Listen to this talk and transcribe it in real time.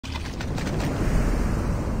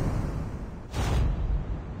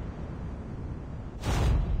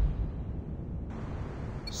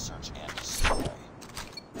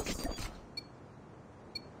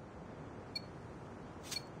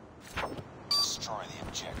Destroy the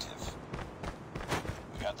objective.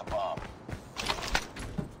 We got the bomb.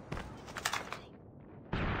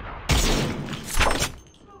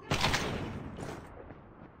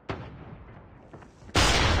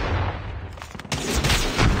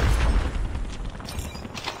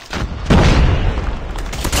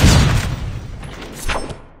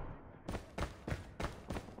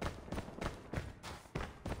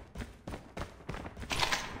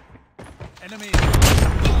 Enemy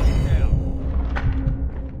target down.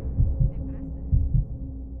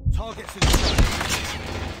 Targets in sight.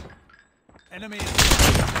 Enemy down.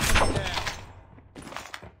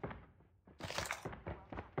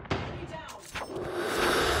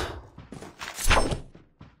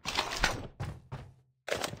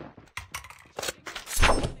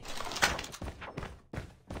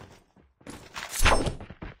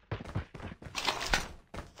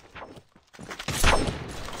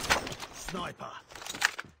 Sniper.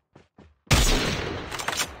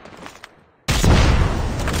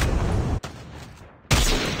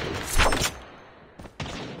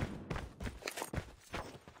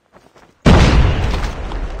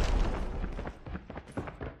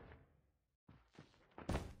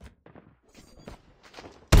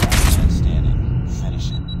 Standing.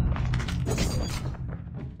 Finish it.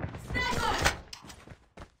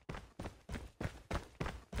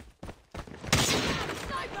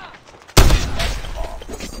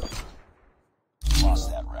 Lost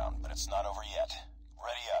that round, but it's not over yet.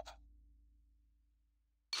 Ready up.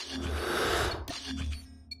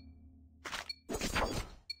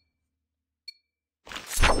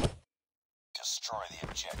 Destroy the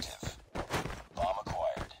objective. Bomb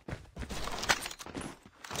acquired.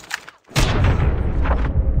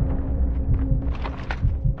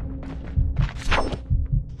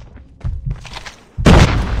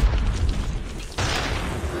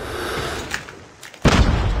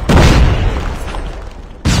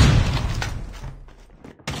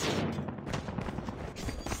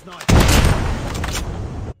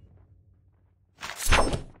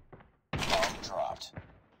 Bomb dropped.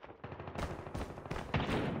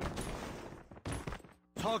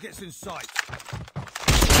 Targets in sight.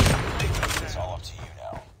 It's all up to you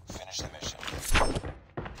now. Finish the mission.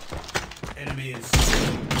 Enemy is.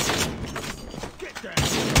 Get down.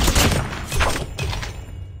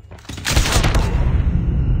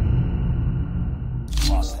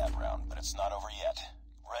 Lost that round, but it's not over yet.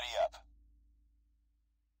 Ready up.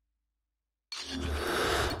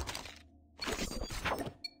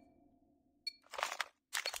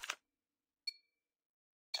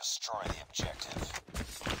 Destroy the objective.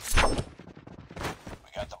 We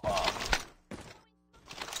got the bomb.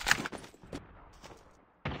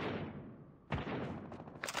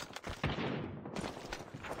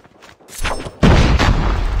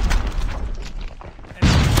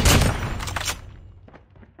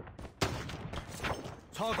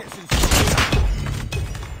 Targets in sight.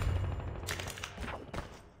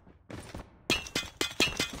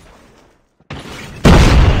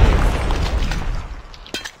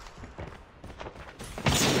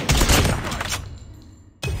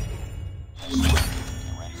 Get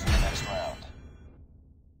ready for the next round.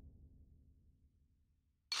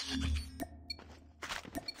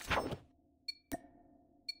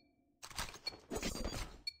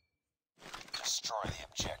 Destroy the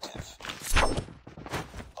objective.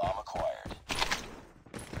 Bomb acquired.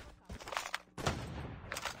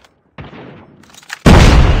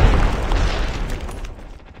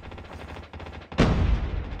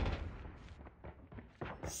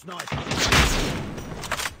 Sniper.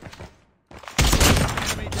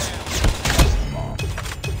 Enemy down. Bomb.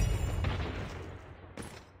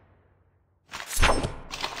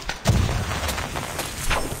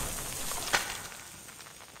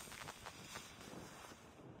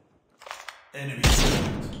 Enemy.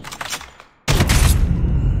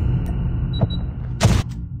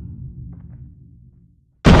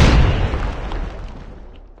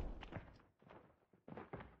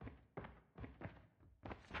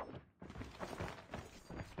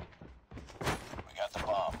 We got the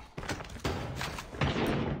bomb.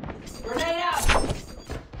 Grenade out!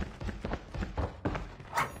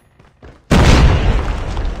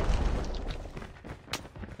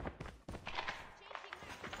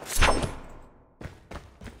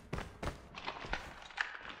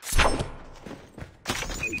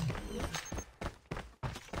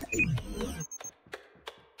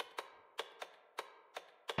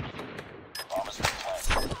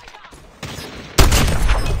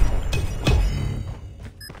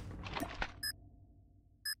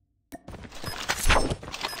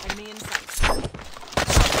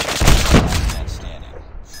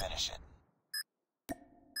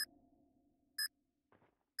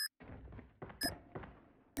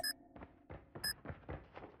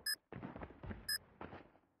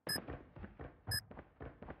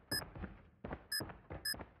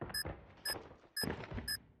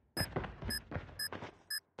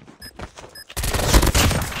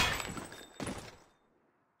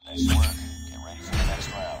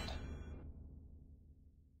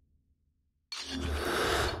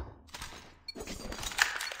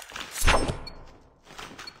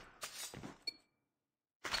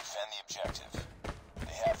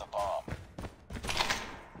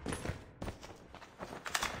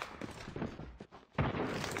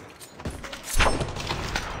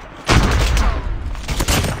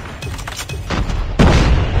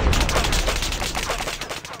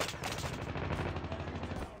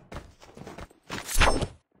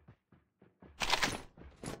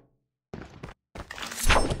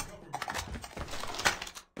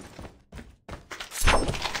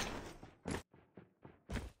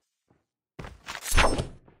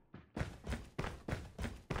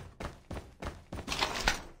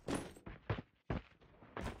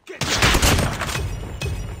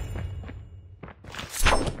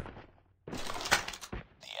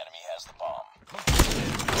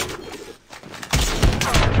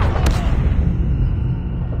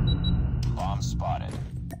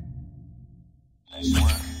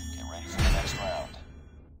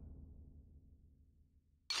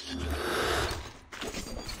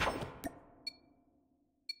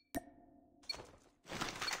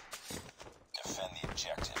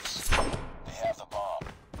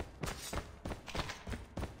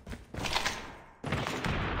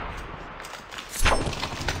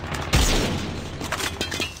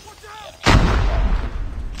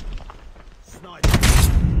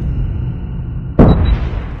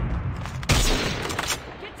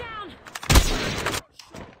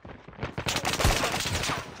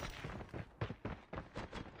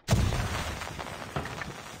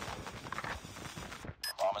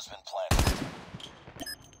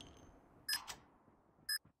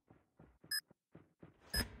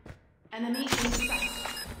 Enemy in sight.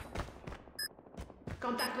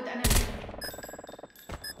 Contact with enemy.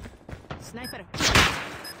 Sniper.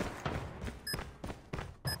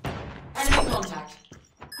 Enemy contact.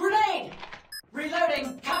 Grenade!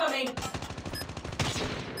 Reloading! Cover me!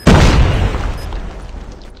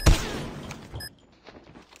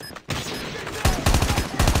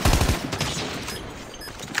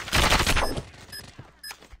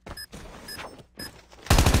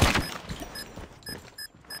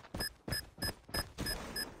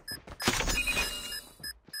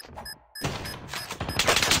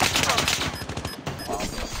 Bomb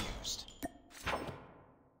defused.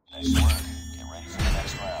 Nice work. Get ready for the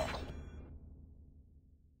next round.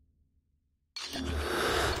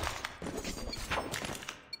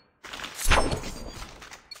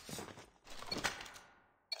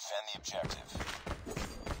 Defend the objective.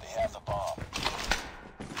 They have the bomb.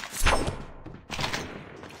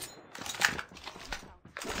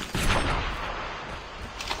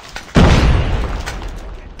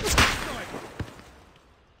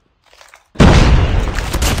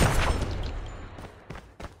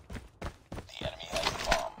 The enemy has the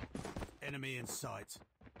bomb. Enemy in sight.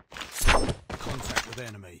 Contact with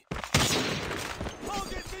enemy.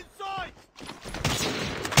 Targets in sight!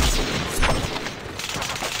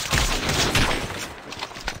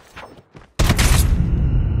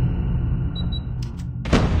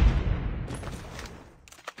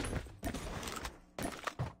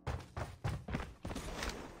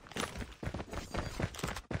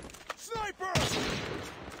 Sniper!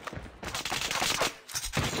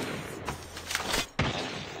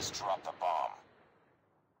 Enemy has dropped the bomb.